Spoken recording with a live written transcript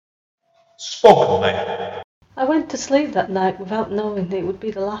Spoken Labour. I went to sleep that night without knowing it would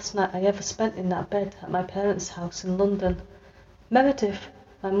be the last night I ever spent in that bed at my parents' house in London. Meredith,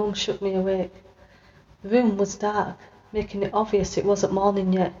 my mum shook me awake. The room was dark, making it obvious it wasn't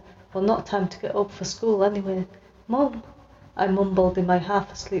morning yet, or not time to get up for school anyway. Mum, I mumbled in my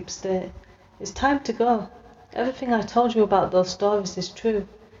half-asleep state. It's time to go. Everything I told you about those stories is true.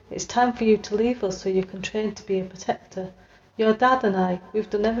 It's time for you to leave us so you can train to be a protector. Your dad and I, we've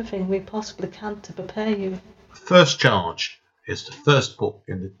done everything we possibly can to prepare you. First Charge is the first book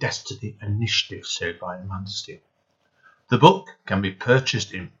in the Destiny Initiative series by Amanda Steele. The book can be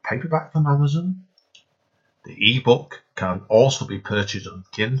purchased in paperback from Amazon. The ebook can also be purchased on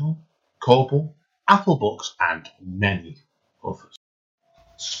Kindle, Kobo, Apple Books and many others.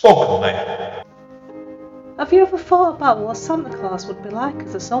 Spoken Labour. Have you ever thought about what Santa Claus would be like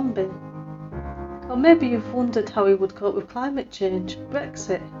as a zombie? Or maybe you've wondered how he would cope with climate change,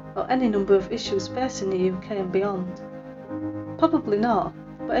 Brexit, or any number of issues facing the UK and beyond. Probably not,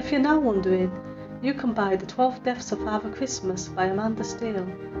 but if you're now wondering, you can buy The 12 Deaths of Father Christmas by Amanda Steele.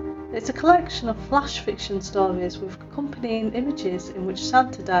 It's a collection of flash fiction stories with accompanying images in which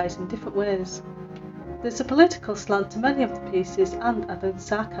Santa dies in different ways. There's a political slant to many of the pieces and added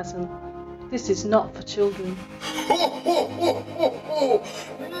sarcasm. This is not for children. Ho, ho, ho, ho, ho.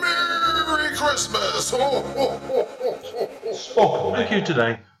 Merry Christmas! Ho, ho, ho, ho, ho. Spoken. Thank you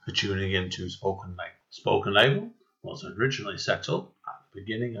today for tuning in to Spoken Label. Spoken Label was originally set up at the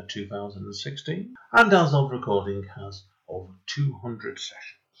beginning of 2016 and as of recording has over 200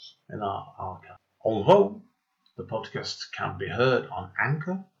 sessions in our archive. Although the podcast can be heard on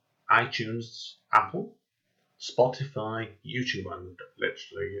Anchor, iTunes, Apple, Spotify, YouTube and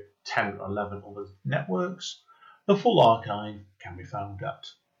literally 10 or 11 other networks, the full archive can be found at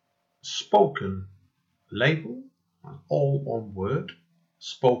Spoken Label, all one word,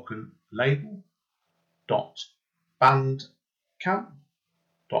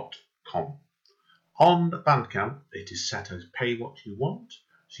 spokenlabel.bandcamp.com. On Bandcamp, it is set as pay what you want,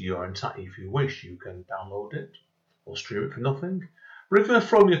 so you are entitled, if you wish, you can download it or stream it for nothing. But if you want to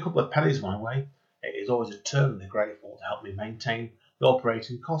throw me a couple of pennies my way, it is always eternally grateful to help me maintain the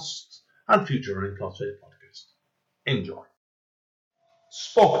operating costs and future running costs of the podcast. Enjoy.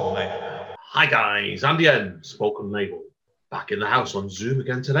 Spoken Label. Hi guys, Andy N, Spoken Label. Back in the house on Zoom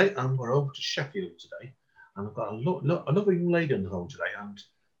again today, and we're over to Sheffield today. And I've got another young lady on the phone today, and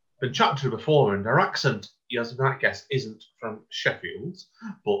I've been chatting to her before, and her accent, as you might guess, isn't from Sheffield,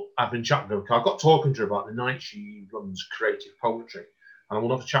 but I've been chatting to her. I got talking to her about the night she runs creative poetry, and I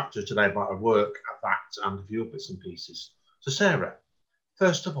want to have a chat to her today about her work at that and a few bits and pieces. So Sarah,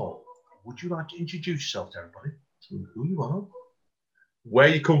 first of all, would you like to introduce yourself to everybody, who you are, where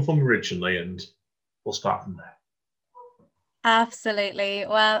you come from originally, and we'll start from there. Absolutely.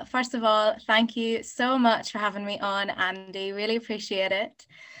 Well, first of all, thank you so much for having me on, Andy. Really appreciate it.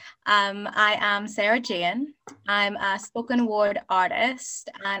 I am Sarah Jane. I'm a spoken word artist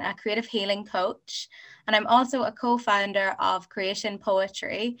and a creative healing coach. And I'm also a co-founder of Creation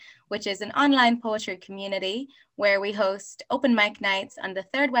Poetry, which is an online poetry community where we host open mic nights on the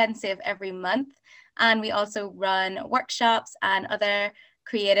third Wednesday of every month. And we also run workshops and other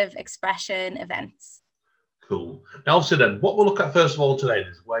creative expression events. Cool. Now, obviously then, what we'll look at first of all today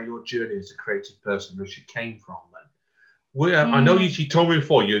is where your journey as a creative person actually came from then. I know you told me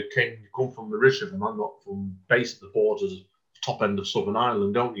before you come from originally from, I'm not from base at the borders, top end of Southern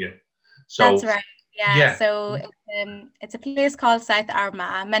Ireland, don't you? So that's right. Yeah. So it's a place called South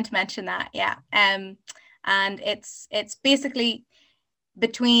Armagh. I meant to mention that. Yeah. And it's basically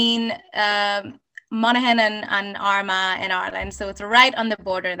between Monaghan and Armagh in Ireland. So it's right on the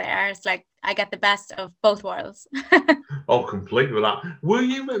border there. It's like I get the best of both worlds. Oh, completely with that.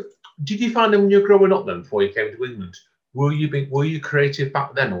 Did you find that when you were growing up then, before you came to England, were you creative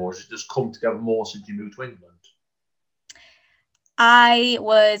back then, or has it just come together more since you moved to England? I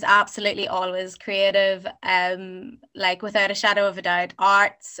was absolutely always creative, like without a shadow of a doubt.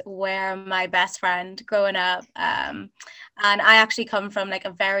 Arts were my best friend growing up, and I actually come from like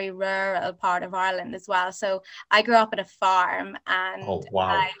a very rural part of Ireland as well. So I grew up at a farm, and oh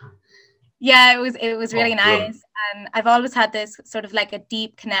wow. It was really nice, and I've always had this sort of like a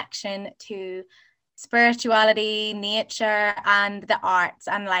deep connection to spirituality, nature, and the arts.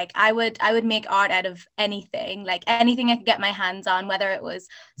 And like I would make art out of anything, like anything I could get my hands on, whether it was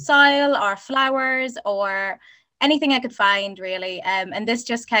soil or flowers or anything I could find, really. And this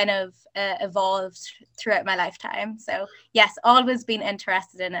just kind of evolved throughout my lifetime. So yes, always been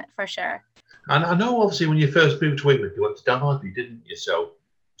interested in it for sure. And I know obviously when you first moved to England, you went to Derby, didn't you? So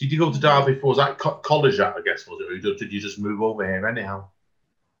did you go to Derby for, was that college, I guess, was it? Or did you just move over here anyhow?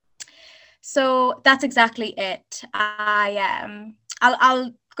 So that's exactly it.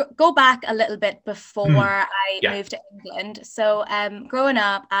 I'll go back a little bit before I moved to England. So growing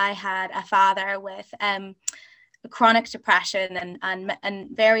up, I had a father with chronic depression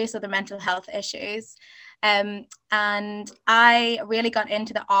and various other mental health issues. And I really got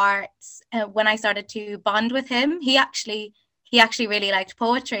into the arts when I started to bond with him. He actually really liked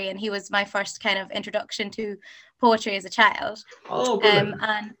poetry, and he was my first kind of introduction to poetry as a child. Oh, brilliant.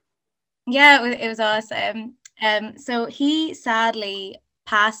 And yeah, it was awesome. So he sadly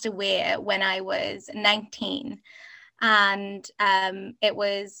passed away when I was 19, and it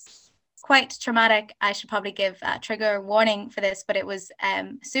was quite traumatic. I should probably give a trigger warning for this, but it was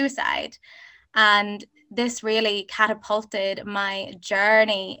suicide. And this really catapulted my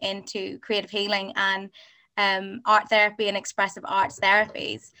journey into creative healing and art therapy and expressive arts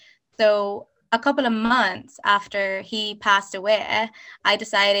therapies. So a couple of months after he passed away, I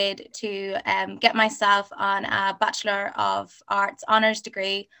decided to get myself on a Bachelor of Arts honours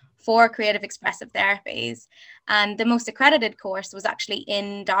degree for creative expressive therapies. And the most accredited course was actually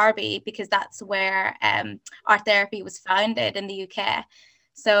in Derby, because that's where art therapy was founded in the UK.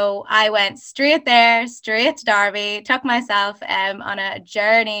 So I went straight there, straight to Derby, took myself on a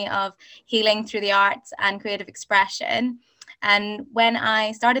journey of healing through the arts and creative expression. And when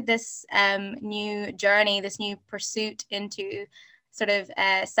I started this new journey, this new pursuit into sort of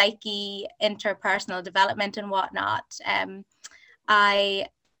psyche, interpersonal development and whatnot, I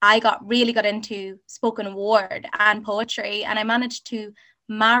really got into spoken word and poetry, and I managed to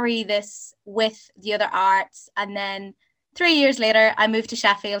marry this with the other arts. And then 3 years later, I moved to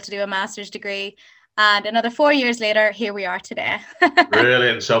Sheffield to do a master's degree. And another 4 years later, here we are today.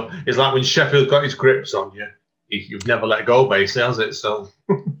 Brilliant. So it's like when Sheffield got his grips on you, you've never let go, basically, has it? So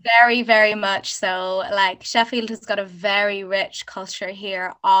very, very much so. Like, Sheffield has got a very rich culture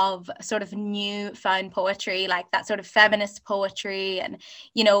here of sort of new found poetry, like that sort of feminist poetry. And,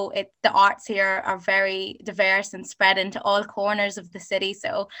 you know, the arts here are very diverse and spread into all corners of the city.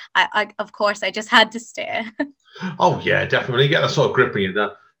 So I of course, I just had to stay. Oh, yeah, definitely. You get that sort of grip on you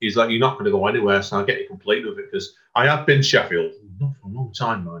that he's like, you're not going to go anywhere. So I'll get you complete with it, because I have been Sheffield, not for a long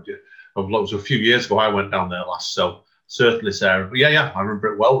time, mind you. It was a few years ago I went down there last, so certainly, Sarah. But yeah, I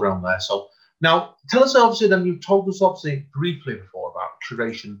remember it well around there. So now, tell us, obviously, then you've told us obviously briefly before about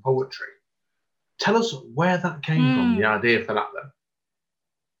curation poetry. Tell us where that came from, the idea for that then.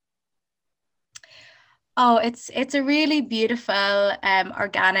 Oh, it's a really beautiful,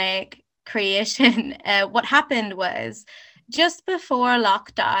 organic creation. What happened was, just before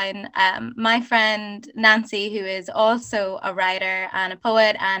lockdown, my friend Nancy, who is also a writer and a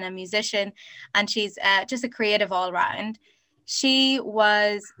poet and a musician, and she's just a creative all round, she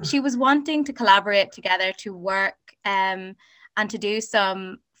was wanting to collaborate together to work and to do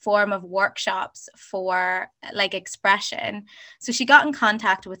some form of workshops for like expression. So she got in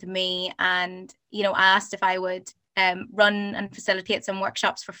contact with me and, you know, asked if I would run and facilitate some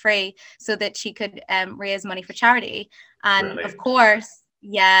workshops for free so that she could raise money for charity. And Brilliant. of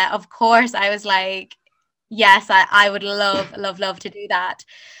course, I was like, yes, I would love to do that.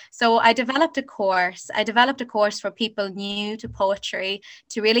 So I developed a course for people new to poetry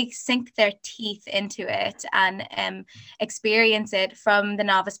to really sink their teeth into it and experience it from the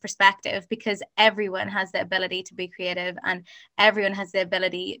novice perspective, because everyone has the ability to be creative and everyone has the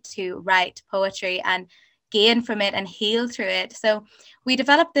ability to write poetry and gain from it and heal through it. So we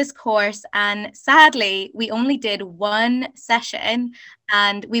developed this course, and sadly we only did one session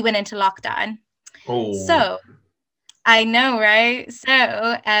and we went into lockdown. So I know, right?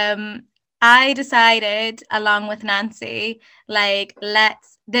 So I decided, along with Nancy, like,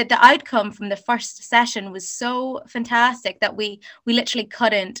 the outcome from the first session was so fantastic that we literally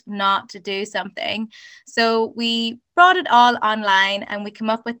couldn't not to do something. So we brought it all online and we came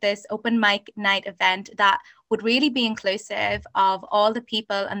up with this open mic night event that would really be inclusive of all the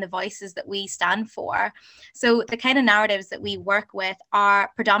people and the voices that we stand for. So the kind of narratives that we work with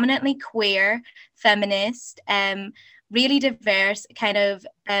are predominantly queer, feminist, really diverse, kind of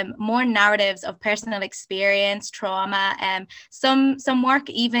more narratives of personal experience, trauma. Some work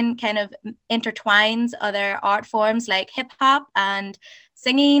even kind of intertwines other art forms like hip hop and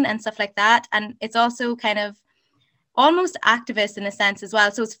singing and stuff like that. And it's also kind of almost activist in a sense as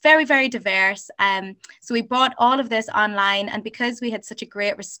well. So it's very, very diverse. So we brought all of this online, and because we had such a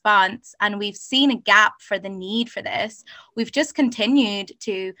great response and we've seen a gap for the need for this, we've just continued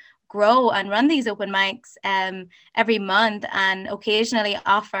to grow and run these open mics every month, and occasionally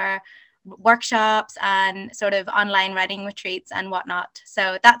offer workshops and sort of online writing retreats and whatnot.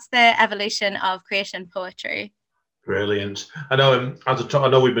 So that's the evolution of creation poetry. Brilliant. I know. I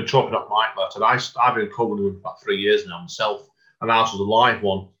know we've been talking about Mike Lett, and I've been covering him for about 3 years now myself, and ours was a live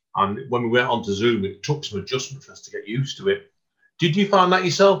one. And when we went onto Zoom, it took some adjustment for us to get used to it. Did you find that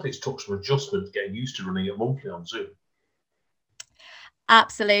yourself? It took some adjustment getting used to running it monthly on Zoom.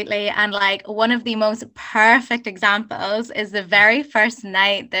 Absolutely. And like one of the most perfect examples is the very first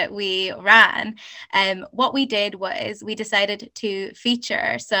night that we ran. What we did was we decided to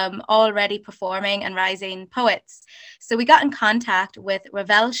feature some already performing and rising poets. So we got in contact with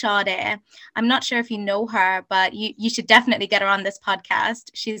Ravel Sade. I'm not sure if you know her, but you should definitely get her on this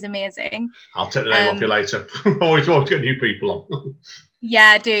podcast. She's amazing. I'll take the name off you later. I always want to get new people on. Yeah,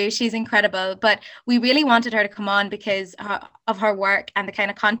 I do. She's incredible. But we really wanted her to come on because of her work and the kind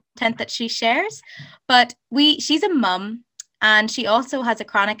of content that she shares. But she's a mum, and she also has a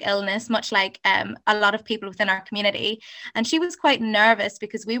chronic illness, much like a lot of people within our community. And she was quite nervous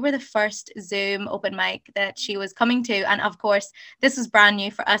because we were the first Zoom open mic that she was coming to. And of course, this was brand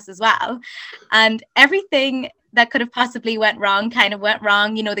new for us as well. And everything that could have possibly went wrong kind of went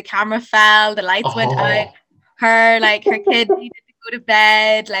wrong. You know, the camera fell, the lights went out, her kid needed go to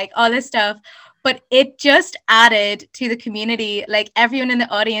bed, like all this stuff. But it just added to the community. Like everyone in the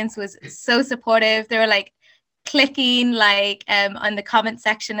audience was so supportive. They were like clicking like on the comment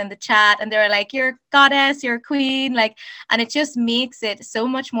section in the chat, and they were like, you're a goddess, you're a queen, like, and it just makes it so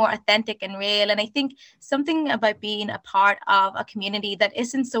much more authentic and real. And I think something about being a part of a community that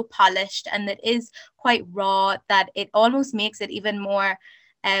isn't so polished and that is quite raw, that it almost makes it even more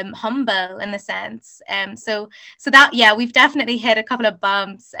humble in a sense. So that, yeah, we've definitely hit a couple of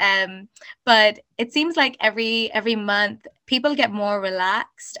bumps, but it seems like every month people get more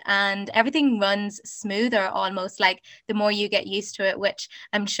relaxed and everything runs smoother, almost, like the more you get used to it, which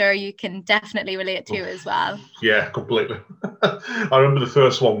I'm sure you can definitely relate to as well. Yeah, completely. I remember the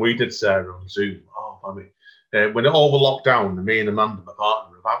first one we did, Sarah, on Zoom. When it all were locked down, me and Amanda, my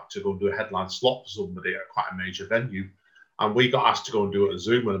partner, were about to go and do a headline slot for somebody at quite a major venue. And we got asked to go and do it on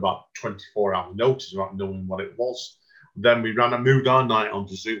Zoom at about 24 hours notice without knowing what it was. Then we moved our night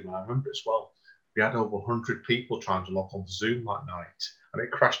onto Zoom, and I remember as well, we had over 100 people trying to log onto Zoom that night, and it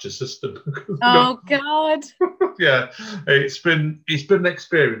crashed the system. Oh God! Yeah, it's been an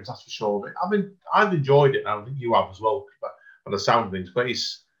experience, that's for sure. I've enjoyed it, and I think you have as well, by the sound of things. But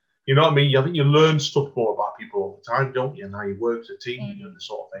it's, you know what I mean. I think you learn stuff more about people all the time, don't you? And how you work as a team and the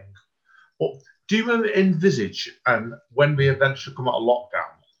sort of thing. But do you envisage, when we eventually come out of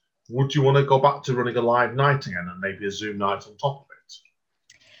lockdown, would you want to go back to running a live night again and maybe a Zoom night on top of it?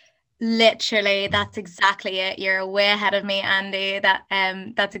 Literally, that's exactly it. You're way ahead of me, Andy.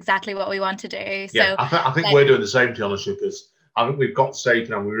 That's exactly what we want to do. Yeah, so I think we're doing the same, to be honest, because I think we've got safe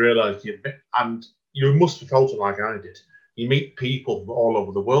now. We realised, and you must have felt it like I did. You meet people from all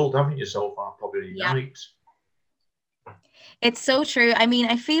over the world, haven't you, so far, probably night. It's so true. I mean,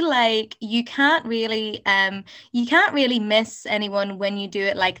 I feel like you can't really miss anyone when you do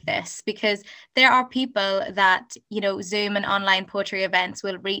it like this, because there are people that, you know, Zoom and online poetry events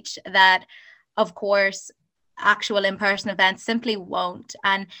will reach that, of course, actual in-person events simply won't.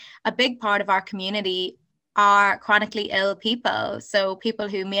 And a big part of our community are chronically ill people. So people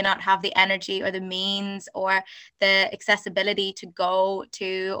who may not have the energy or the means or the accessibility to go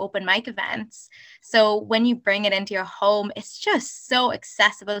to open mic events. So when you bring it into your home, it's just so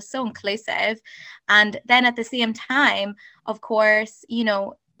accessible, so inclusive. And then at the same time, of course, you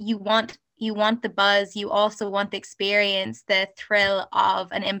know, you want the buzz, you also want the experience, the thrill of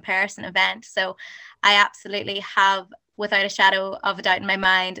an in-person event. So I absolutely have, without a shadow of a doubt in my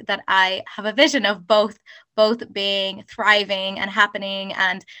mind, that I have a vision of both being thriving and happening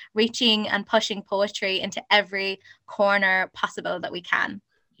and reaching and pushing poetry into every corner possible that we can.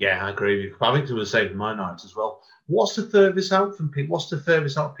 Yeah, I agree with you. I think it was the same in my nights as well. What's the furthest out from people? What's the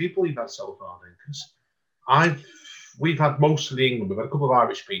furthest out people you've had so far, then? Because we've had mostly England. We've had a couple of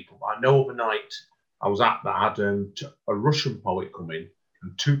Irish people. I know of a night I was at that had a Russian poet come in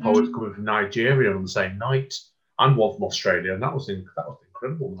and two poets coming from Nigeria on the same night, and one from Australia, and that was an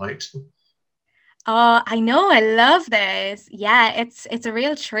incredible night. Oh, I know. I love this. Yeah, it's a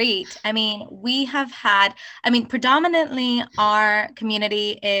real treat. I mean, we have had, predominantly our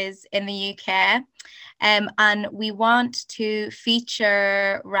community is in the UK, and we want to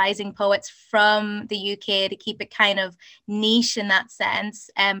feature rising poets from the UK to keep it kind of niche in that sense.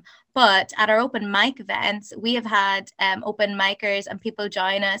 But at our open mic events, we have had open micers and people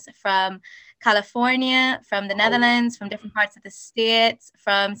join us from California, from the Netherlands, from different parts of the States,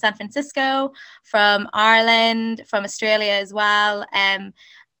 from San Francisco, from Ireland, from Australia as well, and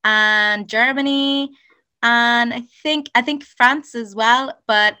Germany, and I think France as well.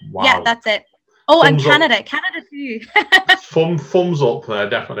 But yeah, that's it. Oh, and Thumbs up. Canada too. Thumbs up there,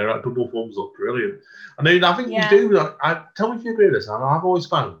 definitely. Right, double thumbs up, brilliant. I mean, I think Yeah. you do. Tell me if you agree with this. I've always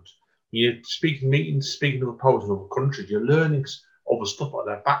found you're speaking meetings, speaking to other poets in other countries, you're learning other stuff like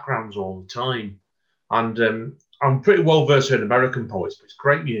their backgrounds all the time. And I'm pretty well versed in American poets, but it's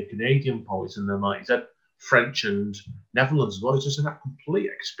great meeting Canadian poets, and then like you said, French and Netherlands as well. It's just that complete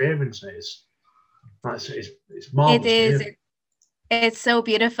experience. It's marvelous. It is. It's so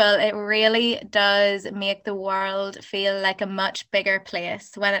beautiful. It really does make the world feel like a much bigger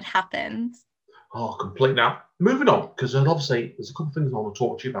place when it happens. Oh, complete. Now, moving on, because obviously there's a couple of things I want to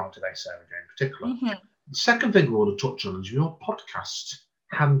talk to you about today, Sarah Jane, in particular. Mm-hmm. The second thing we want to touch on is your podcast,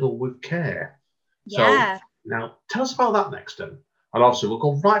 Handle with Care. Yeah. So now, tell us about that next then. And obviously, we'll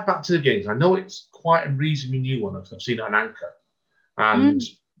go right back to the games. I know it's quite a reasonably new one, because I've seen it on Anchor. And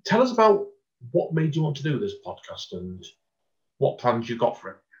tell us about what made you want to do this podcast and what plans you got for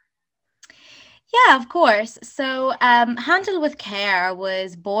it. Yeah, of course. So Handle with Care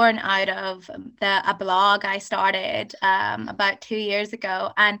was born out of a blog I started about 2 years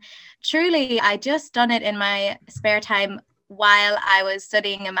ago. And truly, I just done it in my spare time while I was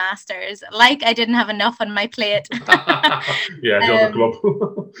studying a master's. Like I didn't have enough on my plate. Yeah, join the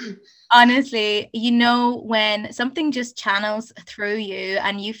club. Honestly, you know, when something just channels through you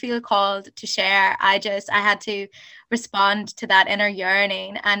and you feel called to share, I had to respond to that inner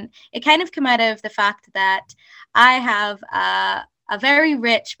yearning. And it kind of came out of the fact that I have a very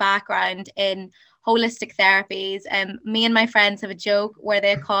rich background in holistic therapies. Me and my friends have a joke where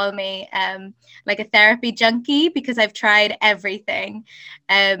they call me like a therapy junkie, because I've tried everything.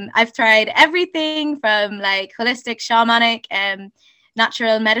 I've tried everything from like holistic, shamanic,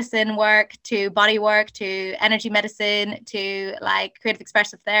 natural medicine work to body work to energy medicine to like creative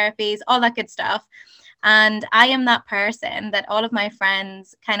expressive therapies, all that good stuff. And I am that person that all of my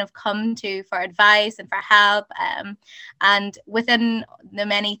friends kind of come to for advice and for help. And within the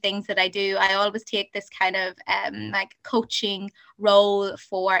many things that I do, I always take this kind of like coaching role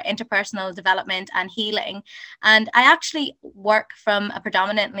for interpersonal development and healing. And I actually work from a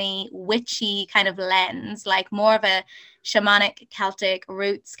predominantly witchy kind of lens, like more of a shamanic Celtic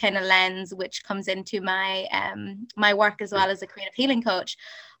roots kind of lens, which comes into my my work as well as a creative healing coach.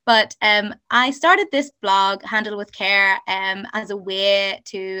 But I started this blog, Handle with Care, as a way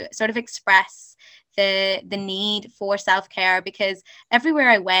to sort of express the need for self-care, because everywhere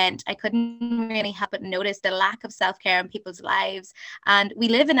I went, I couldn't really help but notice the lack of self-care in people's lives. And we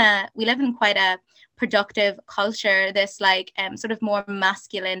live in quite a productive culture, this like sort of more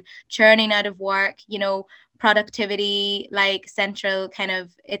masculine churning out of work, you know, productivity, like central kind of,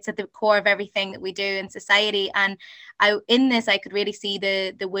 it's at the core of everything that we do in society. And I could really see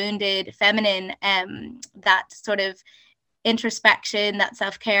the wounded feminine, that sort of introspection, that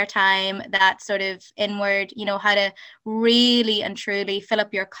self-care time, that sort of inward, you know, how to really and truly fill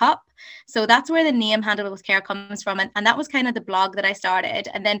up your cup. So that's where the name Handle with Care comes from. And that was kind of the blog that I started.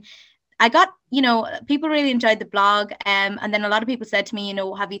 And then I got, you know, people really enjoyed the blog. And then a lot of people said to me, you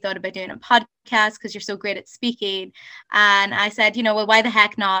know, have you thought about doing a podcast because you're so great at speaking? And I said, you know, well, why the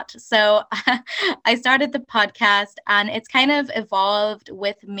heck not? So I started the podcast, and it's kind of evolved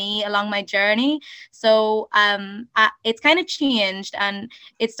with me along my journey. So it's kind of changed, and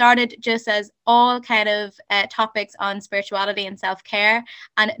it started just as all kind of topics on spirituality and self-care.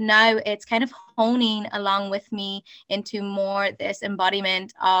 And now it's kind of honing along with me into more this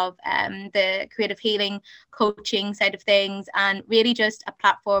embodiment of the creative healing coaching side of things, and really just a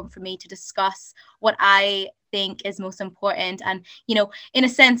platform for me to discuss what I think is most important. And, you know, in a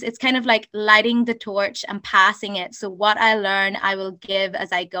sense, it's kind of like lighting the torch and passing it. So what I learn, I will give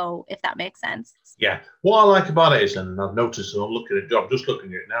as I go, if that makes sense. Yeah. What I like about it is, and I've noticed, and I'm just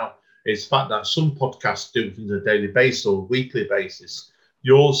looking at it now, is the fact that some podcasts do things on a daily basis or weekly basis.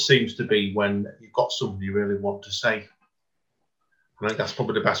 Yours seems to be when you've got something you really want to say. I think that's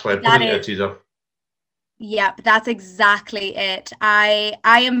probably the best way of putting it, Tizo. Yeah, that's exactly it. I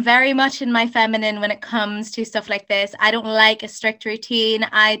am very much in my feminine when it comes to stuff like this. I don't like a strict routine.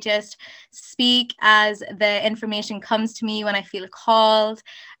 I just speak as the information comes to me when I feel called.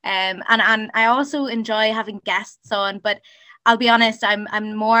 And I also enjoy having guests on, but I'll be honest,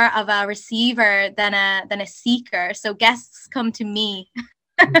 I'm more of a receiver than a seeker. So guests come to me.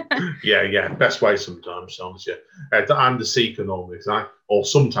 yeah, best way sometimes, honestly. I'm the seeker normally, or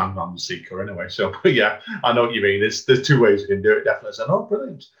sometimes I'm the seeker anyway. So, but yeah, I know what you mean. There's two ways you can do it, definitely. So, no,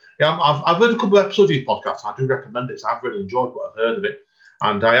 brilliant. Yeah, I've heard a couple of episodes of your podcast. I do recommend it. So I've really enjoyed what I've heard of it,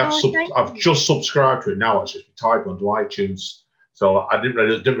 and I've just subscribed to it now. It's just typed onto iTunes, so I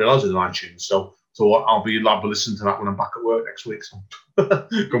didn't realize it on iTunes. So I'll be listening to that when I'm back at work next week. So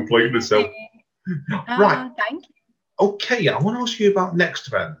completely so. Right. Thank you. Okay, I want to ask you about next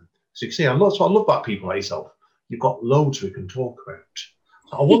event. So you can see, that's what I love about people like yourself. You've got loads we can talk about.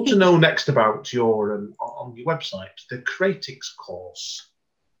 So I want to know next about your on your website, the Creatrix course.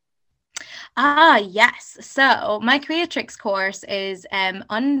 Yes. So my Creatrix course is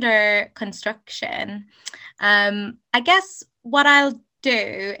under construction. I guess what I'll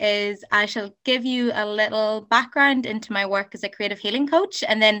do is I shall give you a little background into my work as a creative healing coach,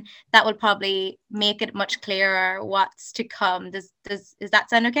 and then that will probably make it much clearer what's to come. Does that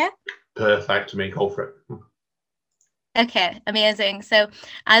sound okay? Perfect to me. Go for it. Okay, amazing. So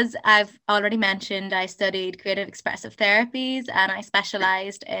as I've already mentioned, I studied creative expressive therapies and I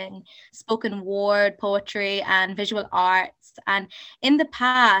specialized in spoken word, poetry, and visual arts. And in the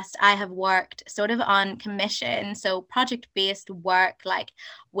past, I have worked sort of on commission, so project-based work, like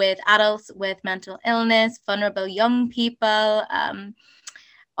with adults with mental illness, vulnerable young people,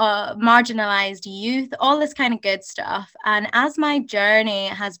 marginalized youth, all this kind of good stuff. And as my journey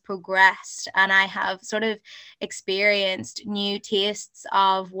has progressed and I have sort of experienced new tastes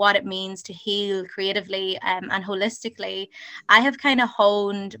of what it means to heal creatively and holistically, I have kind of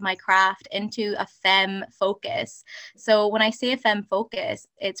honed my craft into a femme focus. So when I say a femme focus,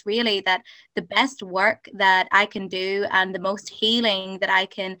 it's really that the best work that I can do and the most healing that I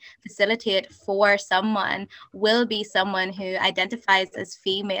can facilitate for someone will be someone who identifies as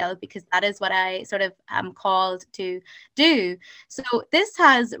female, because that is what I sort of am called to do. So this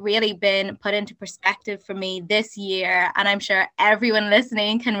has really been put into perspective for me this year, and I'm sure everyone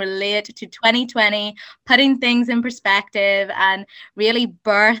listening can relate to 2020, putting things in perspective and really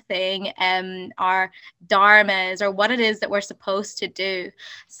birthing our dharmas, or what it is that we're supposed to do.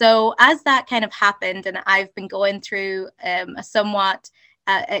 So as that kind of happened, and I've been going through a somewhat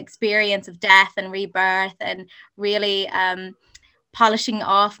experience of death and rebirth, and really polishing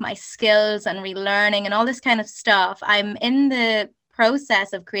off my skills and relearning and all this kind of stuff, I'm in the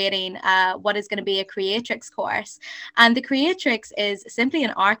process of creating what is going to be a Creatrix course. And the Creatrix is simply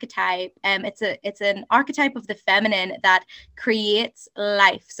an archetype. It's an archetype of the feminine that creates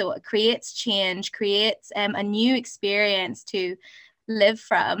life. So it creates change, creates a new experience to live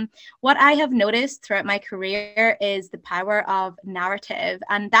from. What I have noticed throughout my career is the power of narrative,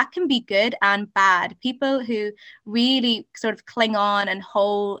 and that can be good and bad. People who really sort of cling on and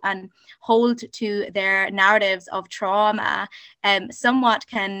hold to their narratives of trauma somewhat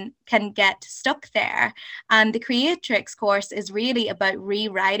can get stuck there. And the Creatrix course is really about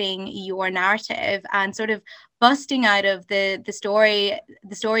rewriting your narrative and sort of busting out of the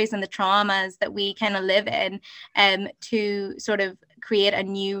stories and the traumas that we kind of live in to sort of create a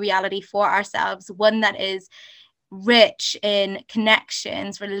new reality for ourselves, one that is rich in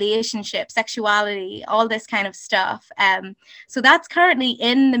connections, relationships, sexuality, all this kind of stuff. So that's currently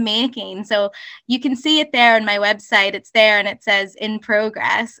in the making. So you can see it there on my website. It's there and it says in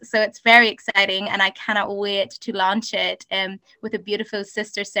progress. So it's very exciting, and I cannot wait to launch it with a beautiful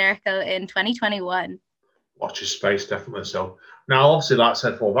sister circle in 2021. Watch your space, definitely. So now, obviously, like I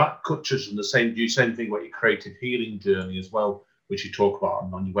said before, that touches on the same thing about your creative healing journey as well, which you talk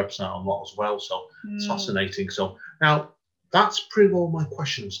about on your website a lot as well. So it's fascinating. So now that's pretty well my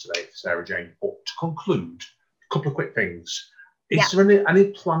questions today, Sarah Jane. But to conclude, a couple of quick things. Is there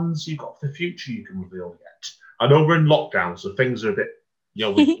any plans you've got for the future you can reveal yet? I know we're in lockdown, so things are a bit,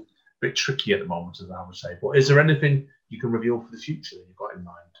 a bit tricky at the moment, as I would say. But is there anything you can reveal for the future that you've got in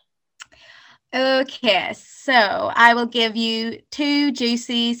mind? Okay, so I will give you 2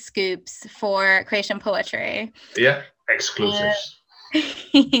 juicy scoops for Creation Poetry. Yeah, exclusives.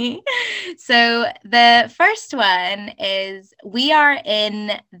 So the first one is we are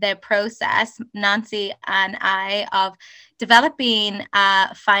in the process, Nancy and I, of developing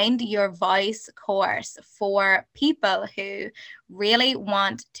a Find Your Voice course for people who really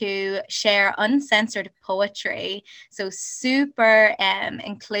want to share uncensored poetry. So super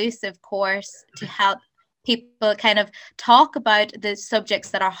inclusive course to help people kind of talk about the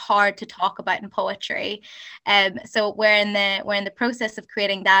subjects that are hard to talk about in poetry. So we're in the process of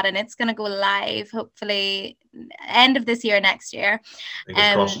creating that, and it's going to go live hopefully end of this year, next year.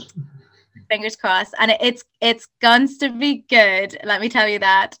 Fingers crossed. And it's going to be good, let me tell you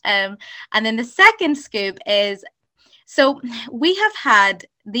that. And then the second scoop is, so we have had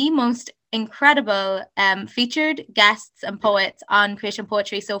the most incredible featured guests and poets on Creation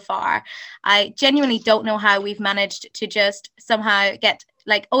Poetry so far. I genuinely don't know how we've managed to just somehow get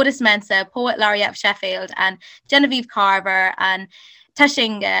like Otis Mensa, Poet Laureate of Sheffield, and Genevieve Carver, and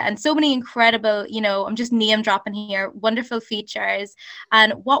Tashinga, and so many incredible, I'm just name dropping here, wonderful features.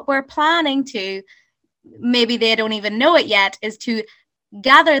 And what we're planning to, maybe they don't even know it yet, is to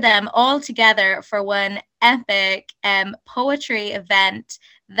gather them all together for one epic poetry event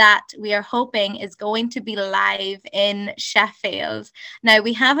that we are hoping is going to be live in Sheffield. Now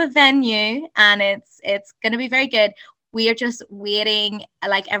we have a venue and it's going to be very good. We are just waiting,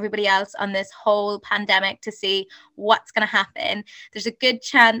 like everybody else, on this whole pandemic to see what's going to happen. There's a good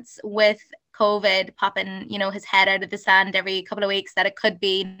chance with COVID popping, his head out of the sand every couple of weeks that it could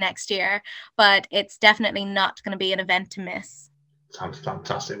be next year, but it's definitely not going to be an event to miss. Sounds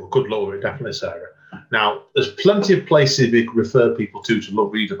fantastic. Well, good luck with it, definitely, Sarah. Now, there's plenty of places we can refer people to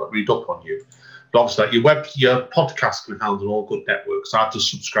read up on you. But obviously, your podcast can be found on all good networks. I've just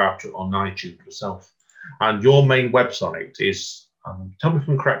subscribed to it on iTunes myself. And your main website is, tell me if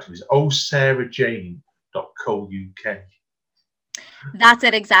I'm correct, is osarahjane.co.uk. That's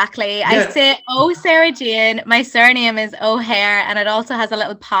it, exactly. Yeah. I say Sarah Jane. My surname is O'Hare, and it also has a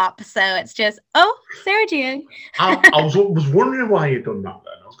little pop, so it's just Sarah Jane. I was wondering why you'd done that.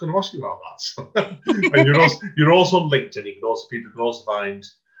 Then I was going to ask you about that. And you're also on LinkedIn. People can also find.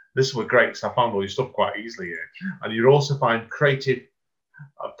 This was great because I found all your stuff quite easily here, and you also find creative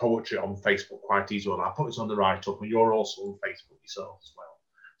poetry on Facebook quite easy. And I put this on the write up, and you're also on Facebook yourself as well.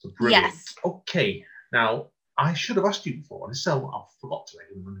 So brilliant. Yes. Okay, now. I should have asked you before, and so I forgot to.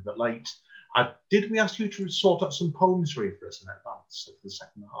 I'm running a bit late. Did we ask you to sort out some poems for us in advance for the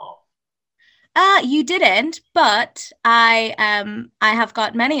second half? You didn't, but I have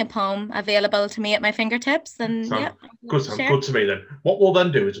got many a poem available to me at my fingertips, and good to me then. What we'll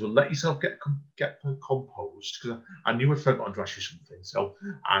then do is we'll let yourself get composed because I knew I'd forgotten to ask you something. So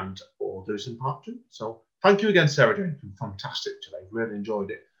we'll do some part 2. So thank you again, Sarah Jane. It's been fantastic today. Really enjoyed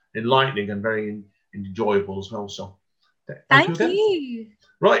it. Enlightening and very enjoyable as well. So thank you.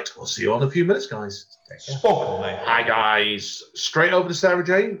 Right, we'll see you in a few minutes, guys. Spoken, mate. Hi, guys. Straight over to Sarah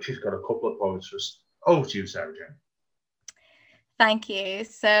Jane. She's got a couple of poems for us. Over to you, Sarah Jane. Thank you.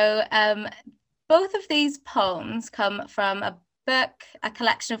 So both of these poems come from a book, a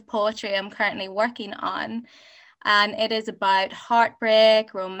collection of poetry I'm currently working on. And it is about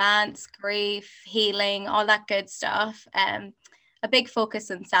heartbreak, romance, grief, healing, all that good stuff. A big focus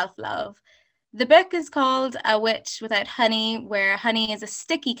on self-love. The book is called A Witch Without Honey, where honey is a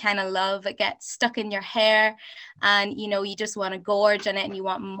sticky kind of love. It gets stuck in your hair and, you just want to gorge on it and you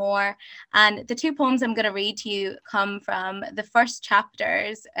want more. And the 2 poems I'm going to read to you come from the first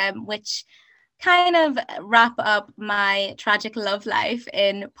chapters, which kind of wrap up my tragic love life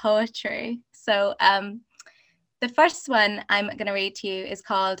in poetry. So the first one I'm going to read to you is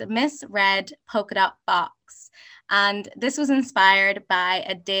called Misread Polka Dot Box. And this was inspired by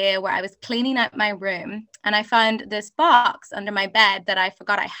a day where I was cleaning out my room and I found this box under my bed that I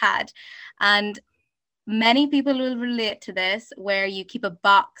forgot I had. And many people will relate to this, where you keep a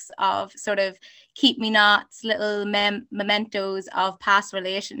box of sort of keep-me-nots, little mementos of past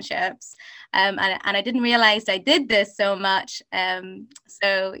relationships. And I didn't realize I did this so much.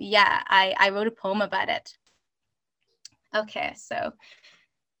 So yeah, I wrote a poem about it. Okay, so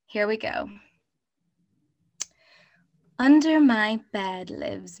here we go. Under my bed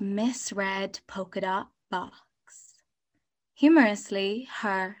lives misread polka dot box. Humorously,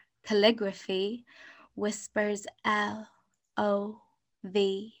 her calligraphy whispers L-O-V-E.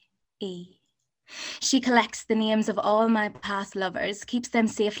 She collects the names of all my past lovers, keeps them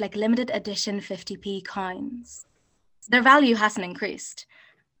safe like limited edition 50p coins. Their value hasn't increased,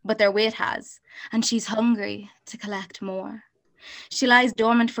 but their weight has, and she's hungry to collect more. She lies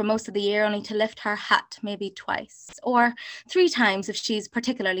dormant for most of the year, only to lift her hat maybe twice or 3 times if she's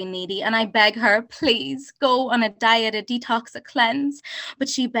particularly needy. And I beg her, please go on a diet, a detox, a cleanse. But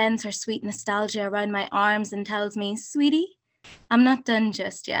she bends her sweet nostalgia around my arms and tells me, sweetie, I'm not done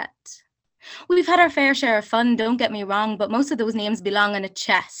just yet. We've had our fair share of fun, don't get me wrong, but most of those names belong in a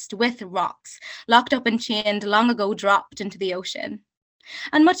chest with rocks, locked up and chained, long ago dropped into the ocean.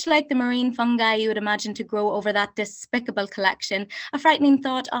 And much like the marine fungi you would imagine to grow over that despicable collection, a frightening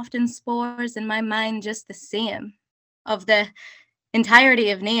thought often spores in my mind just the same. Of the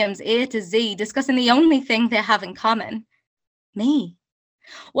entirety of names, A to Z, discussing the only thing they have in common, me.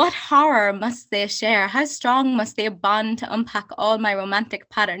 What horror must they share? How strong must they bond to unpack all my romantic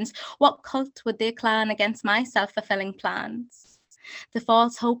patterns? What cult would they clan against my self-fulfilling plans? The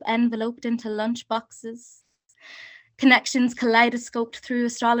false hope enveloped into lunch boxes. Connections kaleidoscoped through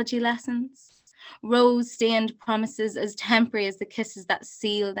astrology lessons, rose-stained promises as temporary as the kisses that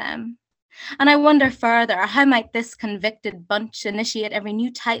seal them. And I wonder further, how might this convicted bunch initiate every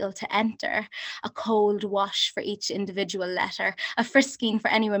new title to enter? A cold wash for each individual letter, a frisking for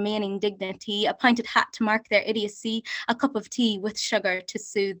any remaining dignity, a pointed hat to mark their idiocy, a cup of tea with sugar to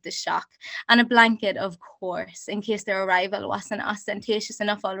soothe the shock, and a blanket, of course, in case their arrival wasn't ostentatious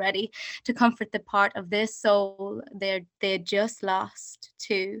enough already, to comfort the part of their soul they just lost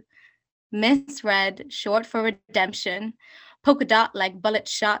too. Misread, short for redemption, polka dot like bullet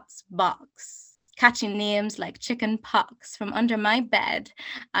shots box, catching names like chicken pox from under my bed.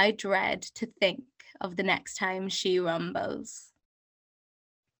 I dread to think of the next time she rumbles.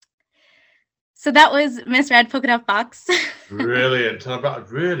 So that was Misread Polka Dot Box. Brilliant. And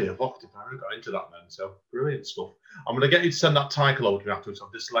I've really evocative. I got into that then. So brilliant stuff. I'm going to get you to send that title over to me afterwards. I'm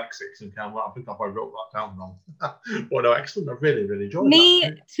dyslexic and I think I wrote that down wrong. But no, excellent. I really, really enjoyed Me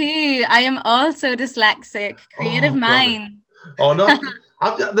that. too. I am also dyslexic. Creative mind. Oh, no.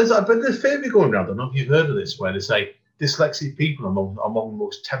 There's a theory going around. I don't know if you've heard of this, where they say dyslexic people are among the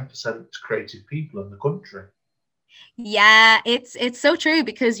most 10% creative people in the country. Yeah, it's so true,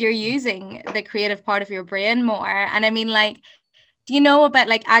 because you're using the creative part of your brain more. And I mean, like, do you know about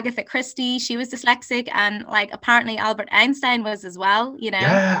like Agatha Christie? She was dyslexic, and like apparently Albert Einstein was as well, you know?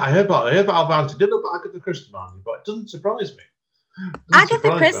 Yeah, I heard about Albert Einstein. I didn't know about Agatha Christie, man, but it doesn't surprise me.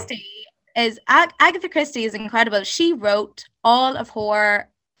 Agatha Christie is incredible. She wrote all of her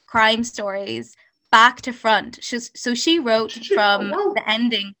crime stories back to front. So she wrote from the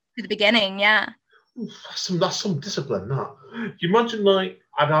ending to the beginning, yeah. That's some discipline, that. Can you imagine, like,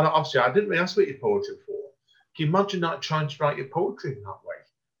 obviously, I didn't really ask what your poetry for. Can you imagine that, trying to write your poetry in that way?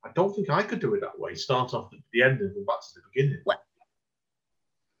 I don't think I could do it that way. Start off at the end and go back to the beginning.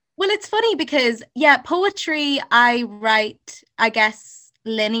 Well, it's funny because, yeah, poetry I write, I guess,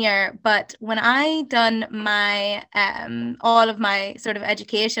 linear. But when I done my all of my sort of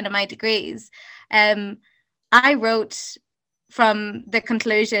education and my degrees, I wrote from the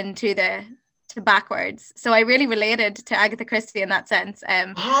conclusion to backwards. So I really related to Agatha Christie in that sense.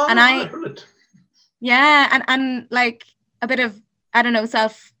 And like a bit of,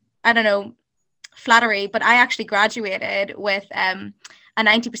 flattery, but I actually graduated with a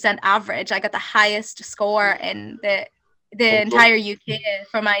 90% average. I got the highest score in the entire UK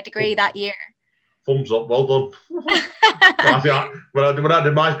for my degree that year. Thumbs up, well done. When I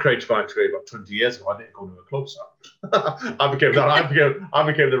did my creative degree about 20 years ago, I didn't go to a club, so I became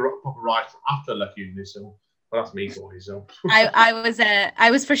the proper writer after I left uni. So that's me, boys. So I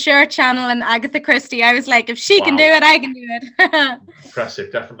was for sure channeling Agatha Christie. I was like, if she can do it, I can do it.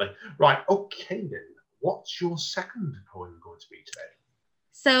 Impressive, definitely. Right, okay then. What's your second poem going to be today?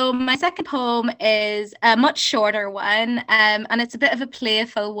 So my second poem is a much shorter one, and it's a bit of a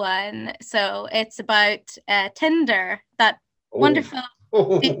playful one. So it's about Tinder, that wonderful.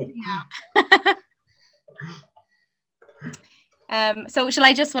 So will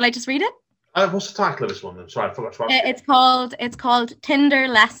I just read it? What's the title of this one then? Sorry, I forgot to ask. It's called Tinder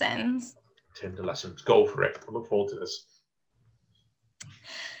Lessons. Tinder Lessons. Go for it. I look forward to this.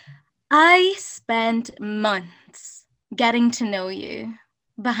 I spent months getting to know you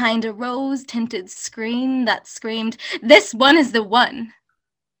behind a rose-tinted screen that screamed, "This one is the one."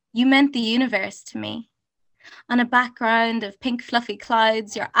 You meant the universe to me. On a background of pink fluffy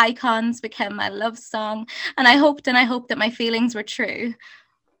clouds, your icons became my love song, and I hoped that my feelings were true.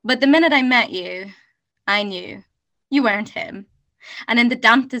 But the minute I met you, I knew you weren't him. And in the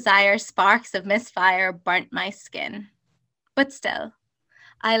damp desire, sparks of misfire burnt my skin. But still,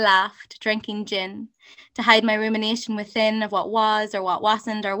 I laughed, drinking gin, to hide my rumination within of what was or what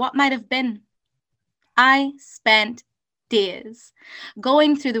wasn't or what might have been. I spent days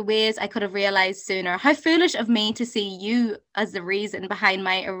going through the ways I could have realized sooner. How foolish of me to see you as the reason behind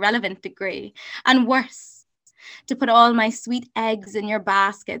my irrelevant degree. And worse, to put all my sweet eggs in your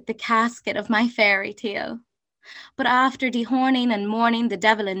basket, the casket of my fairy tale. But after dehorning and mourning the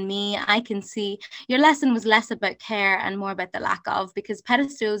devil in me, I can see your lesson was less about care and more about the lack of, because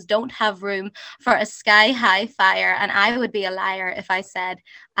pedestals don't have room for a sky-high fire, and I would be a liar if I said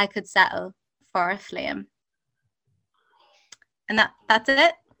I could settle for a flame. And that's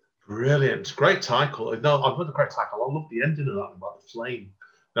it. Brilliant. Great title. No, I've heard the great title. I love the ending of that about the flame.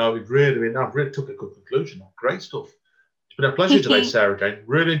 No, I've really took a good conclusion. Great stuff. It's been a pleasure today, Sarah Jane.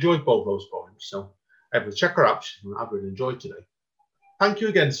 Really enjoyed both those poems. So everyone check her out. I've really enjoyed today. Thank you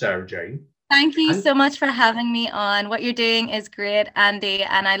again, Sarah Jane. Thank you so much for having me on. What you're doing is great, Andy,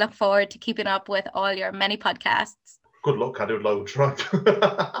 and I look forward to keeping up with all your many podcasts. Good luck. I do loads, right?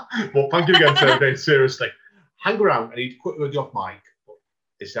 Well, thank you again, Sarah Jane. Seriously. Hang around. I need to quit with you off mic. But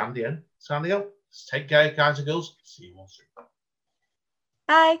it's Andy in. It's Andy out. Take care, guys and girls. See you all soon.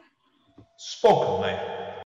 Bye. Spoken, mate.